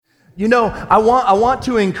I want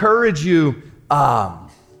to encourage you.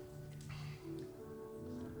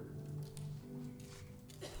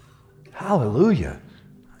 Hallelujah.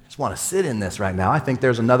 I just want to sit in this right now. I think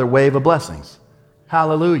there's another wave of blessings.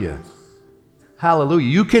 Hallelujah. Hallelujah.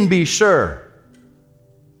 You can be sure.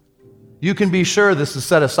 You can be sure this is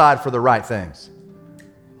set aside for the right things.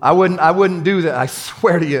 I wouldn't do that. I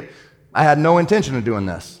swear to you, I had no intention of doing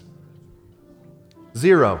this.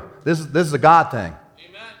 Zero. This is a God thing.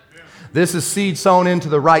 Amen. This is seed sown into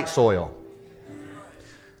the right soil.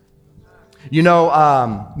 When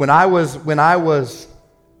I was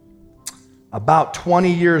about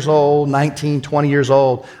 20 years old, 19, 20 years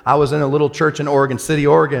old, I was in a little church in Oregon City,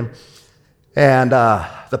 Oregon, and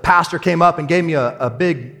the pastor came up and gave me a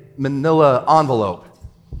big manila envelope.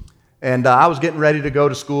 And I was getting ready to go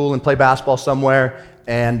to school and play basketball somewhere,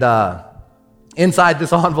 and inside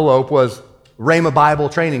this envelope was Rhema Bible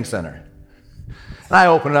Training Center. And I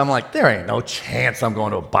opened it, I'm like, there ain't no chance I'm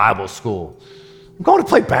going to a Bible school. I'm going to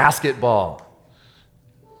play basketball.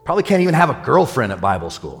 Probably can't even have a girlfriend at Bible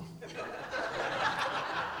school.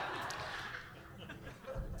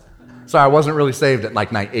 Sorry, I wasn't really saved at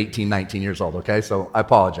like 18, 19 years old, okay? So I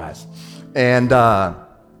apologize. And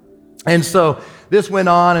so this went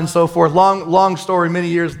on and so forth. Long story, many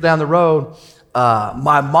years down the road,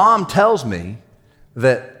 my mom tells me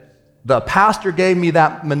that the pastor gave me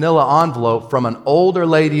that manila envelope from an older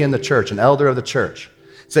lady in the church, an elder of the church.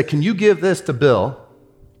 Said, can you give this to Bill?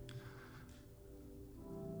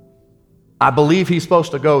 I believe he's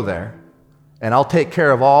supposed to go there, and I'll take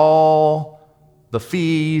care of all the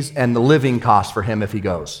fees and the living costs for him if he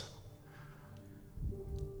goes.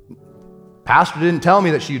 Pastor didn't tell me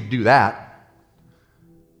that she'd do that,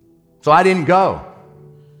 so I didn't go.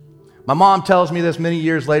 My mom tells me this many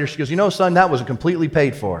years later. She goes, son, that was completely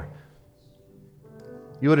paid for.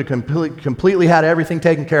 You would have completely had everything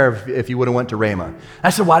taken care of if you would have went to Rhema.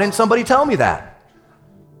 I said, why didn't somebody tell me that?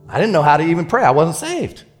 I didn't know how to even pray. I wasn't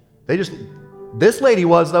saved. This lady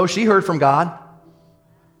was, though. She heard from God.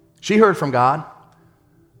 She heard from God.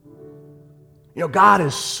 God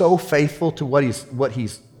is so faithful to what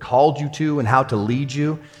he's called you to and how to lead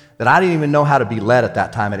you that I didn't even know how to be led at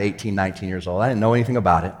that time at 18, 19 years old. I didn't know anything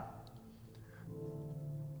about it.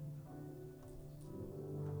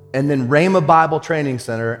 And then Rhema Bible Training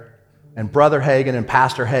Center and Brother Hagin and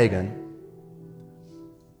Pastor Hagin,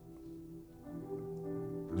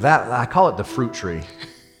 I call it the fruit tree.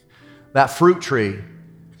 That fruit tree,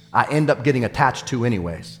 I end up getting attached to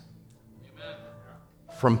anyways. Amen.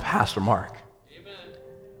 From Pastor Mark.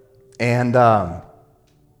 Amen. And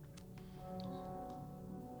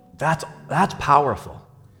that's powerful.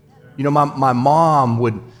 My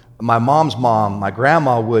mom's mom, my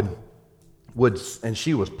grandma would, and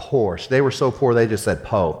she was poor. They were so poor they just said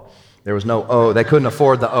Po. There was no O. They couldn't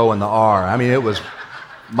afford the O and the R. I mean,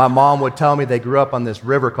 my mom would tell me they grew up on this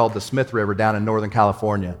river called the Smith River down in Northern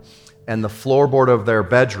California. And the floorboard of their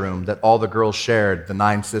bedroom that all the girls shared, the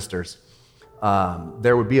 9 sisters,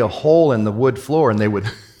 there would be a hole in the wood floor and they would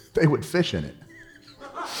fish in it.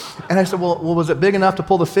 And I said, well, was it big enough to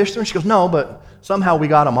pull the fish through? And she goes, no, but somehow we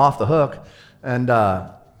got them off the hook. And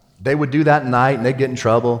they would do that at night and they'd get in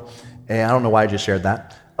trouble. And I don't know why I just shared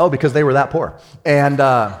that. Oh, because they were that poor. And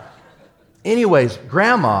anyways,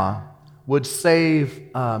 Grandma would save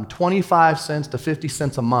 25 cents to 50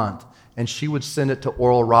 cents a month, and she would send it to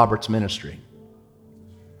Oral Roberts Ministry.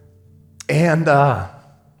 And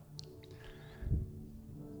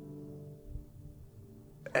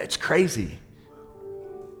it's crazy.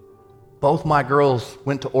 Both my girls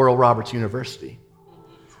went to Oral Roberts University.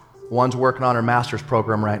 One's working on her master's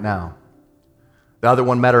program right now. The other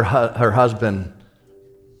one met her husband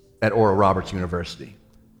at Oral Roberts University.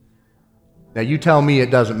 Now, you tell me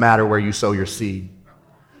it doesn't matter where you sow your seed.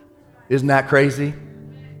 Isn't that crazy?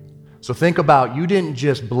 So think about, you didn't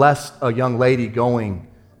just bless a young lady going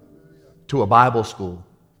to a Bible school,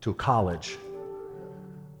 to a college.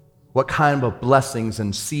 What kind of blessings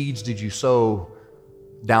and seeds did you sow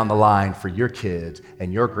down the line for your kids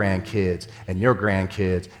and your grandkids and your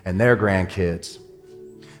grandkids and their grandkids?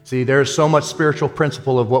 See, there's so much spiritual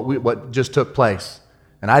principle of what just took place.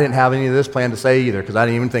 And I didn't have any of this planned to say either because I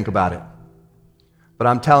didn't even think about it. But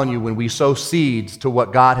I'm telling you, when we sow seeds to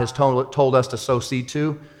what God has told us to sow seed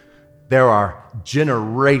to, there are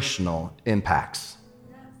generational impacts.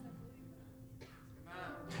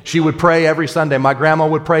 She would pray every Sunday. My grandma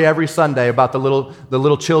would pray every Sunday about the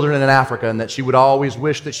little children in Africa, and that she would always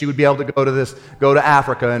wish that she would be able to go to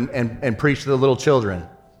Africa and preach to the little children.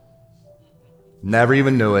 Never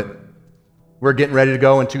even knew it. We're getting ready to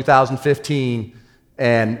go in 2015,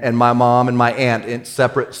 and my mom and my aunt in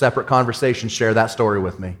separate conversations share that story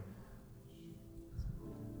with me.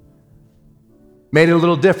 Made it a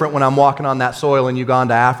little different when I'm walking on that soil in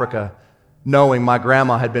Uganda, Africa, knowing my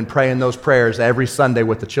grandma had been praying those prayers every Sunday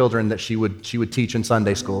with the children that she would teach in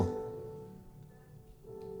Sunday school.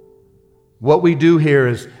 What we do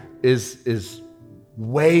here is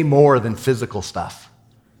way more than physical stuff.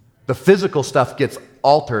 The physical stuff gets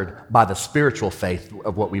altered by the spiritual faith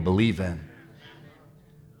of what we believe in.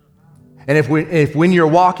 And if when you're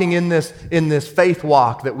walking in this faith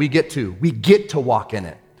walk that we get to walk in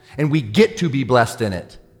it, and we get to be blessed in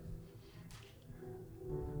it.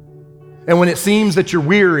 And when it seems that you're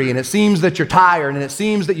weary, and it seems that you're tired, and it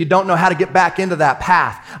seems that you don't know how to get back into that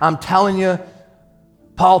path, I'm telling you,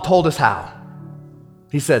 Paul told us how.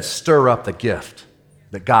 He said, stir up the gift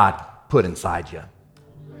that God put inside you.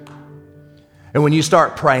 And when you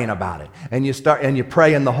start praying about it, and you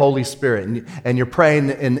pray in the Holy Spirit, and you're praying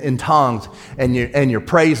in tongues, and you're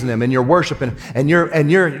praising Him, and you're worshiping, and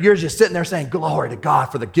you're just sitting there saying, glory to God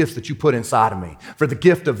for the gifts that you put inside of me, for the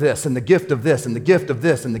gift of this, and the gift of this, and the gift of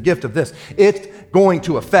this, and the gift of this. It's going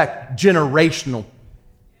to affect generational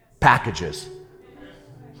packages.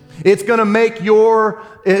 It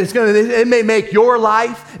may make your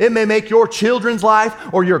life, it may make your children's life,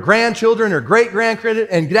 or your grandchildren or great-grandchildren,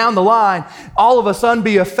 and down the line, all of a sudden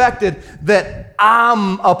be affected that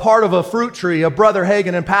I'm a part of a fruit tree of Brother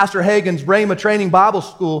Hagin and Pastor Hagin's Rhema Training Bible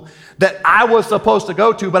School that I was supposed to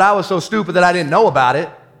go to, but I was so stupid that I didn't know about it.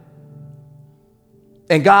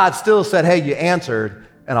 And God still said, hey, you answered,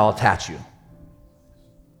 and I'll attach you.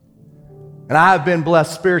 And I have been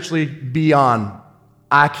blessed spiritually beyond.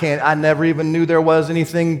 I never even knew there was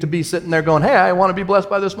anything to be sitting there going, hey, I want to be blessed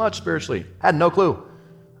by this much spiritually. I had no clue.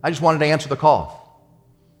 I just wanted to answer the call.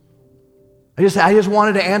 I just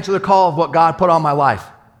wanted to answer the call of what God put on my life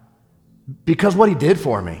because what He did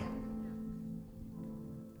for me.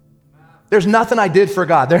 There's nothing I did for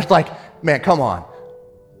God. There's like, man, come on.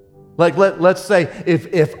 Like, let's say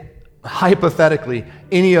if hypothetically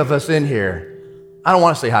any of us in here, I don't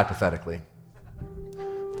want to say hypothetically,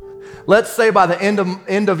 let's say by the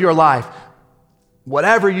end of your life,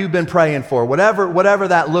 whatever you've been praying for, whatever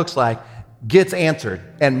that looks like, gets answered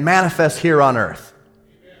and manifests here on earth.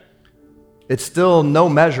 It's still no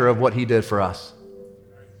measure of what He did for us.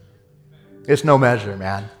 It's no measure,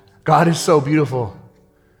 man. God is so beautiful.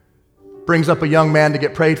 Brings up a young man to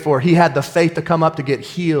get prayed for. He had the faith to come up to get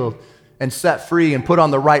healed and set free and put on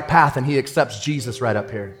the right path, and he accepts Jesus right up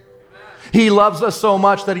here. He loves us so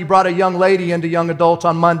much that He brought a young lady into young adults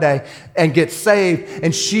on Monday and gets saved,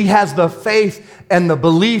 and she has the faith and the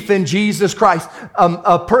belief in Jesus Christ,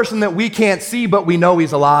 a person that we can't see but we know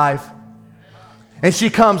He's alive. And she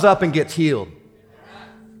comes up and gets healed.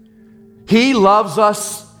 He loves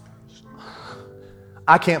us.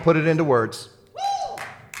 I can't put it into words.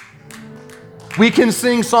 We can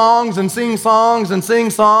sing songs and sing songs and sing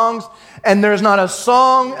songs, and there's not a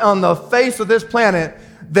song on the face of this planet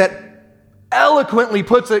that eloquently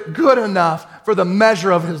puts it good enough for the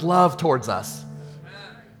measure of His love towards us.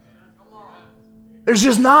 There's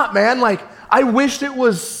just not, man. Like, I wish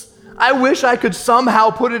I could somehow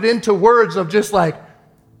put it into words of just like,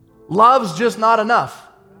 love's just not enough.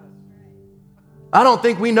 I don't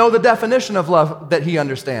think we know the definition of love that He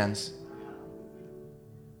understands.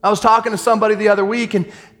 I was talking to somebody the other week,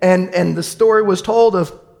 and the story was told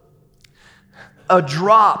of a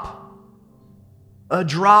drop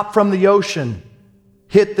from the ocean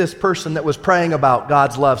hit this person that was praying about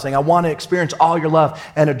God's love, saying, I want to experience all your love.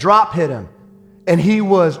 And a drop hit him, and he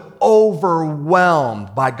was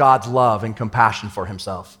overwhelmed by God's love and compassion for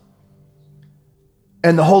himself.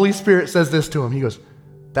 And the Holy Spirit says this to him. He goes,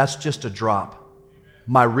 that's just a drop.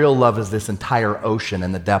 My real love is this entire ocean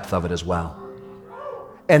and the depth of it as well.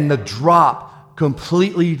 And the drop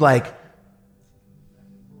completely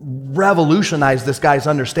revolutionized this guy's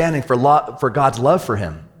understanding for God's love for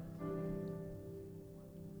him.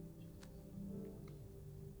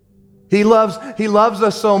 He loves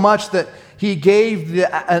us so much that he gave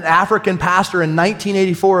an African pastor in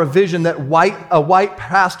 1984 a vision that a white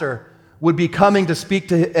pastor would be coming to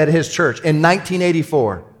speak at his church in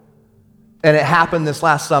 1984. And it happened this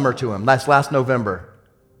last summer to him, last November.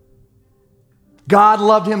 God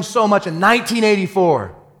loved him so much in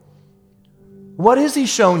 1984. What has He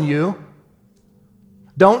shown you?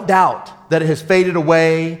 Don't doubt that it has faded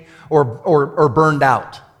away or burned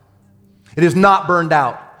out. It is not burned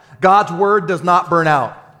out. God's word does not burn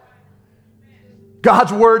out.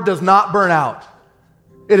 God's word does not burn out.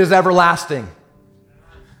 It is everlasting.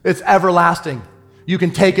 It's everlasting. You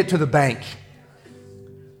can take it to the bank.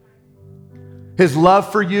 His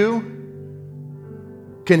love for you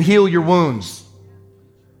can heal your wounds.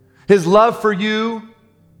 His love for you,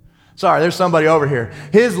 sorry, there's somebody over here.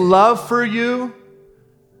 His love for you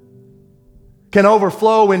can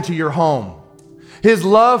overflow into your home. His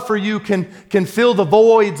love for you can fill the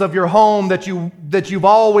voids of your home that you've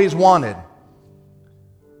always wanted.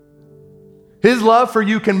 His love for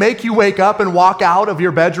you can make you wake up and walk out of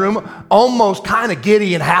your bedroom almost kind of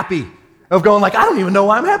giddy and happy, of going like, I don't even know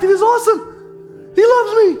why I'm happy. This is awesome. He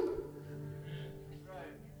loves me.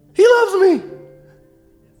 He loves me.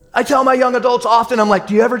 I tell my young adults often, I'm like,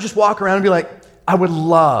 do you ever just walk around and be like, I'm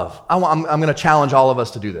going to challenge all of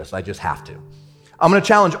us to do this. I just have to. I'm going to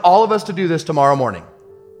challenge all of us to do this tomorrow morning.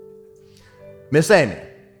 Miss Amy,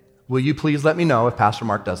 will you please let me know if Pastor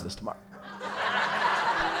Mark does this tomorrow?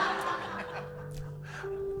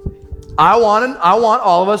 I want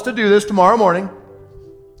all of us to do this tomorrow morning,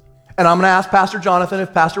 and I'm going to ask Pastor Jonathan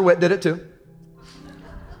if Pastor Witt did it too.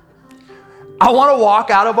 I want to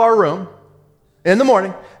walk out of our room in the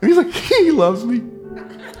morning, and he's like, he loves me.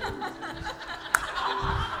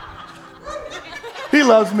 He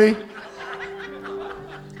loves me.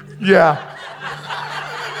 Yeah.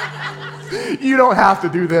 You don't have to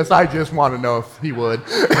do this. I just want to know if he would.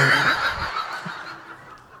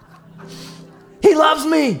 He loves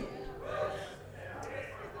me.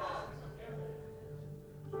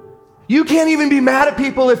 You can't even be mad at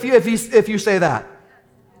people if you say that.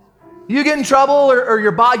 You get in trouble or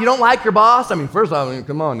your boss, you don't like your boss. I mean, first of all,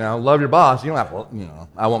 come on now, love your boss. You don't have to,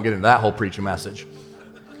 I won't get into that whole preaching message.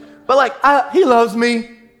 But like, he loves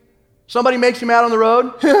me. Somebody makes you mad on the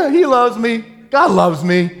road. He loves me. God loves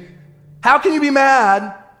me. How can you be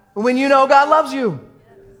mad when you know God loves you?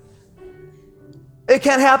 It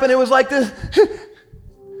can't happen. It was like this.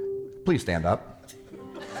 Please stand up.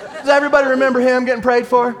 Does everybody remember him getting prayed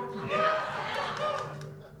for?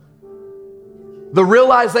 The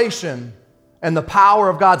realization and the power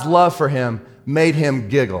of God's love for him made him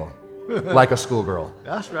giggle like a schoolgirl.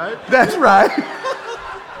 That's right. That's right.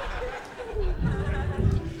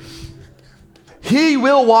 He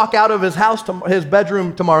will walk out of his house, his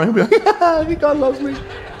bedroom tomorrow, and he'll be like, God loves me.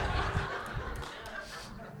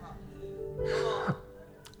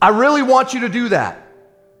 I really want you to do that.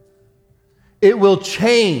 It will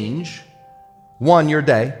change, your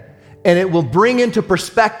day, and it will bring into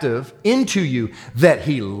perspective into you that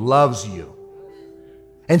he loves you.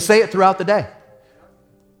 And say it throughout the day.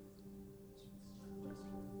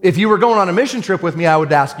 If you were going on a mission trip with me, I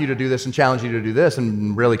would ask you to do this and challenge you to do this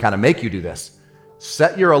and really kind of make you do this.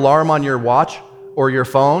 Set your alarm on your watch or your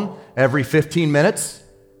phone every 15 minutes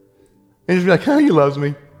and just be like, he loves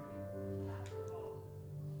me.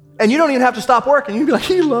 And you don't even have to stop working. You can be like,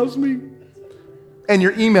 he loves me. And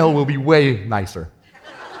your email will be way nicer.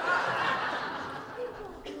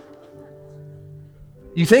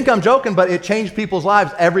 You think I'm joking, but it changed people's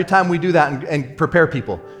lives every time we do that and prepare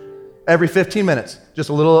people. Every 15 minutes, just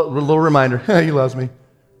a little reminder, he loves me.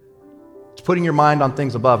 It's putting your mind on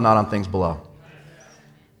things above, not on things below.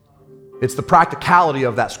 It's the practicality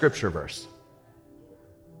of that scripture verse.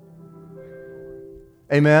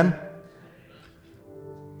 Amen?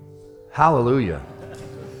 Hallelujah.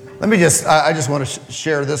 Let me I just want to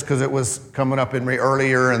share this because it was coming up in me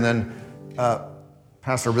earlier, and then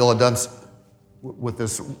Pastor Bill had done with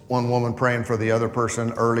this one woman praying for the other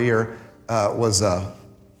person earlier was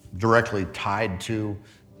directly tied to,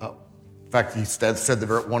 in fact, he said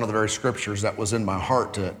one of the very scriptures that was in my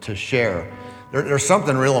heart to share. There's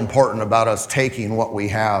something real important about us taking what we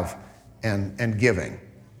have and giving.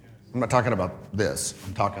 I'm not talking about this.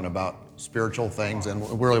 I'm talking about spiritual things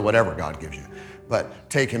and really whatever God gives you. But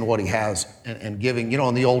taking what he has and giving.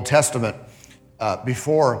 In the Old Testament,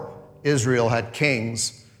 before Israel had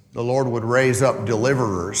kings, the Lord would raise up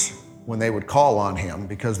deliverers when they would call on him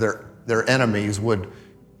because their enemies would,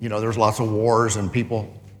 there's lots of wars and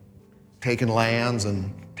people taking lands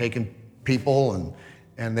and taking people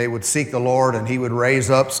and they would seek the Lord, and he would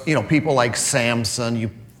raise up, people like Samson,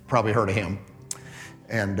 you probably heard of him,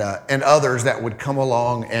 and others that would come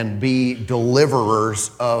along and be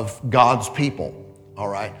deliverers of God's people, all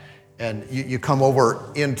right? And you come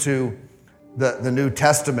over into the New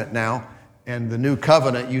Testament now, and the New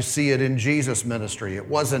Covenant, you see it in Jesus' ministry. It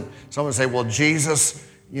wasn't, someone say, well, Jesus,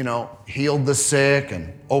 healed the sick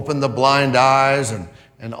and opened the blind eyes and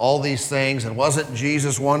all these things, and wasn't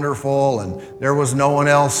Jesus wonderful, and there was no one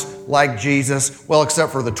else like Jesus, well,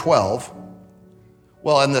 except for the 12,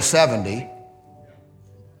 well, and the 70.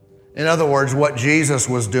 In other words, what Jesus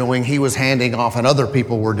was doing, he was handing off and other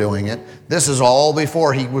people were doing it. This is all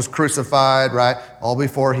before he was crucified, right? All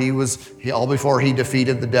before he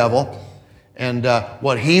defeated the devil. And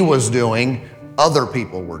what he was doing, other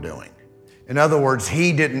people were doing. In other words,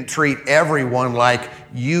 he didn't treat everyone like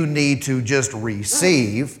you need to just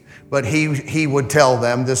receive, but he would tell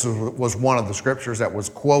them, this was one of the scriptures that was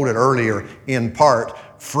quoted earlier in part,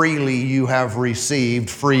 freely you have received,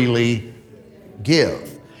 freely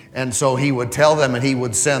give. And so he would tell them and he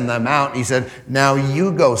would send them out. He said, now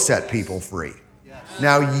you go set people free.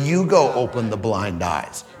 Now you go open the blind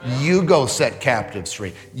eyes. You go set captives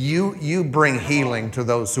free. You bring healing to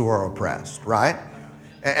those who are oppressed, right?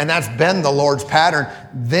 And that's been the Lord's pattern.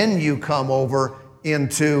 Then you come over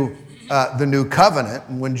into the new covenant.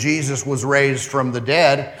 And when Jesus was raised from the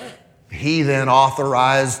dead, he then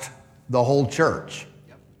authorized the whole church.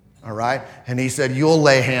 All right? And he said, you'll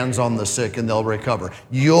lay hands on the sick and they'll recover.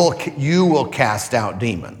 You will cast out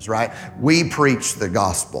demons, right? We preach the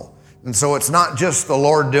gospel. And so it's not just the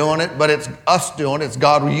Lord doing it, but it's us doing it. It's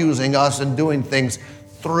God using us and doing things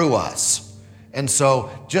through us. And so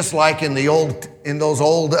just like in those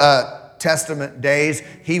Old Testament days,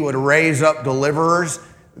 he would raise up deliverers.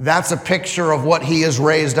 That's a picture of what he has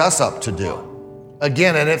raised us up to do.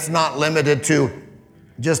 Again, and it's not limited to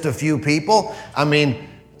just a few people. I mean,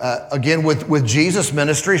 again, with Jesus'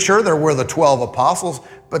 ministry, sure, there were the 12 apostles,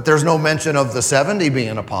 but there's no mention of the 70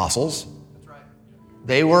 being apostles. That's right.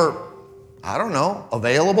 They were,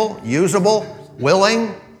 available, usable,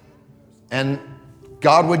 willing, and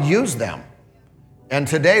God would use them. And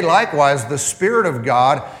today, likewise, the Spirit of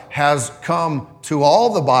God has come to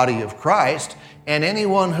all the body of Christ, and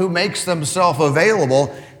anyone who makes themselves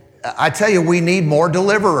available, I tell you, we need more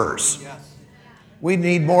deliverers. Yes. We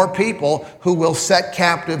need more people who will set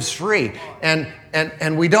captives free.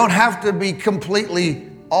 And we don't have to be completely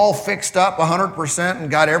all fixed up 100% and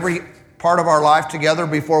got every part of our life together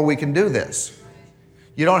before we can do this.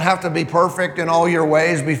 You don't have to be perfect in all your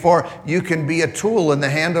ways before you can be a tool in the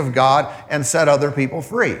hand of God and set other people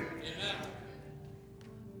free.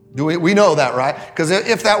 We know that, right? Because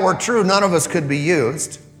if that were true, none of us could be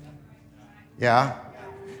used. Yeah.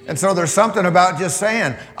 And so there's something about just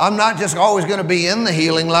saying, I'm not just always going to be in the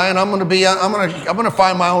healing line. I'm going to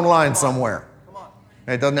find my own line somewhere.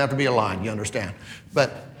 It doesn't have to be a line, you understand?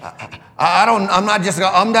 But I'm not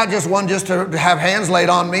just one just to have hands laid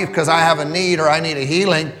on me because I have a need or I need a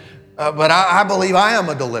healing. But I believe I am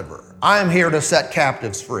a deliverer. I am here to set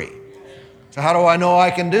captives free. So how do I know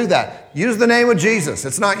I can do that? Use the name of Jesus.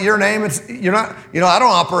 It's not your name. You're not. I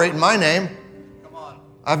don't operate in my name. Come on.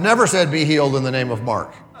 I've never said be healed in the name of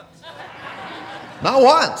Mark. Not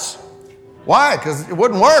once. Why? Because it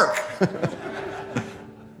wouldn't work.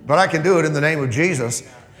 But I can do it in the name of Jesus.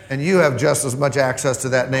 And you have just as much access to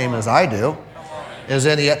that name as I do. As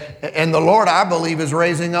any. And the Lord, I believe, is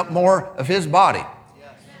raising up more of his body.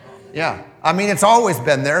 Yeah. I mean, it's always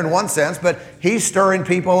been there in one sense, but he's stirring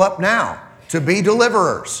people up now to be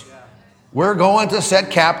deliverers. We're going to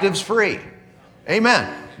set captives free.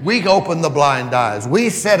 Amen. We open the blind eyes. We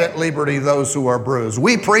set at liberty those who are bruised.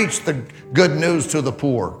 We preach the good news to the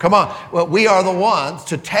poor. Come on. Well, we are the ones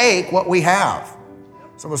to take what we have.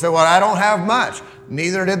 Someone say, well, I don't have much.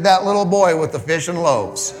 Neither did that little boy with the fish and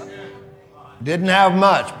loaves. Didn't have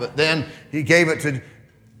much, but then he gave it to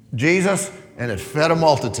Jesus and it fed a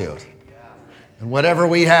multitude. And whatever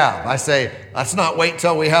we have, I say, let's not wait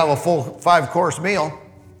till we have a full 5-course meal.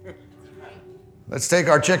 Let's take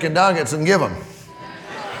our chicken nuggets and give them.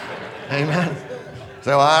 Amen.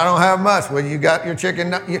 So I don't have much. Well, you got your chicken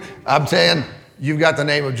nugget. I'm saying you've got the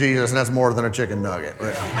name of Jesus, and that's more than a chicken nugget.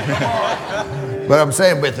 But I'm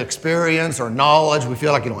saying with experience or knowledge, we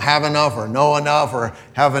feel like you don't have enough or know enough or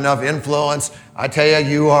have enough influence. I tell you,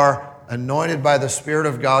 you are anointed by the Spirit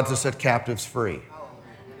of God to set captives free.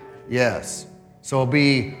 Yes. So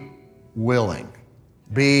be willing,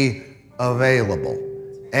 be available,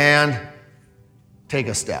 and take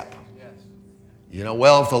a step.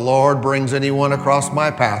 Well, if the Lord brings anyone across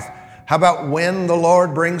my path, how about when the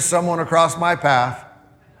Lord brings someone across my path?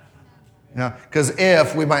 Because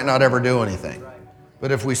if, we might not ever do anything.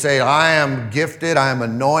 But if we say, I am gifted, I am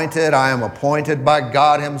anointed, I am appointed by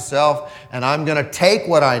God himself, and I'm going to take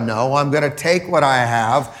what I know, I'm going to take what I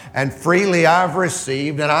have, and freely I've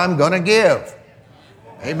received, and I'm going to give.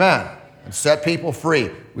 Amen. And set people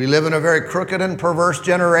free. We live in a very crooked and perverse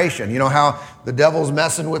generation. You know how the devil's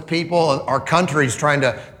messing with people? Our country's trying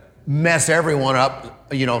to mess everyone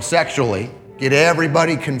up, sexually. Get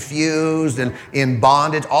everybody confused and in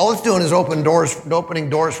bondage. All it's doing is opening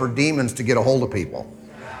doors for demons to get a hold of people.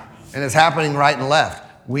 And it's happening right and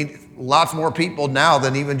left. Lots more people now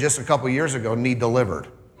than even just a couple years ago need delivered.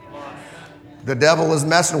 The devil is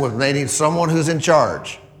messing with them. They need someone who's in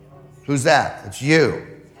charge. Who's that? It's you.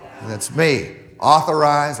 That's me.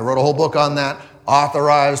 Authorized. I wrote a whole book on that.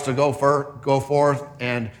 authorized to go forth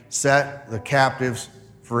and set the captives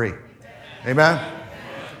free. Amen?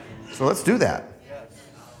 So let's do that.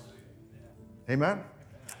 Amen?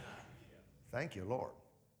 Thank you, Lord.